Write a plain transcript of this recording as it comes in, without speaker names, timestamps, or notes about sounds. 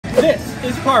This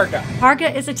is Parga.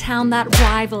 Parga is a town that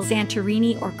rivals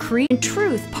Santorini or Crete. In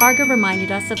truth, Parga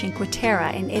reminded us of Cinque Terre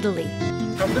in Italy.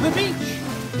 Come to the beach.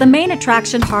 The main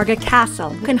attraction, Parga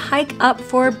Castle. You can hike up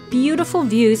for beautiful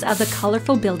views of the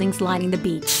colorful buildings lining the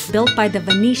beach. Built by the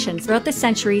Venetians throughout the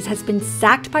centuries, has been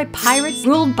sacked by pirates,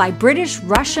 ruled by British,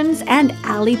 Russians, and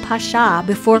Ali Pasha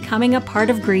before becoming a part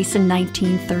of Greece in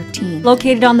 1913.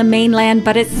 Located on the mainland,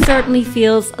 but it certainly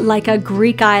feels like a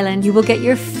Greek island. You will get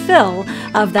your fill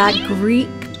of that Greek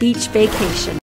beach vacation.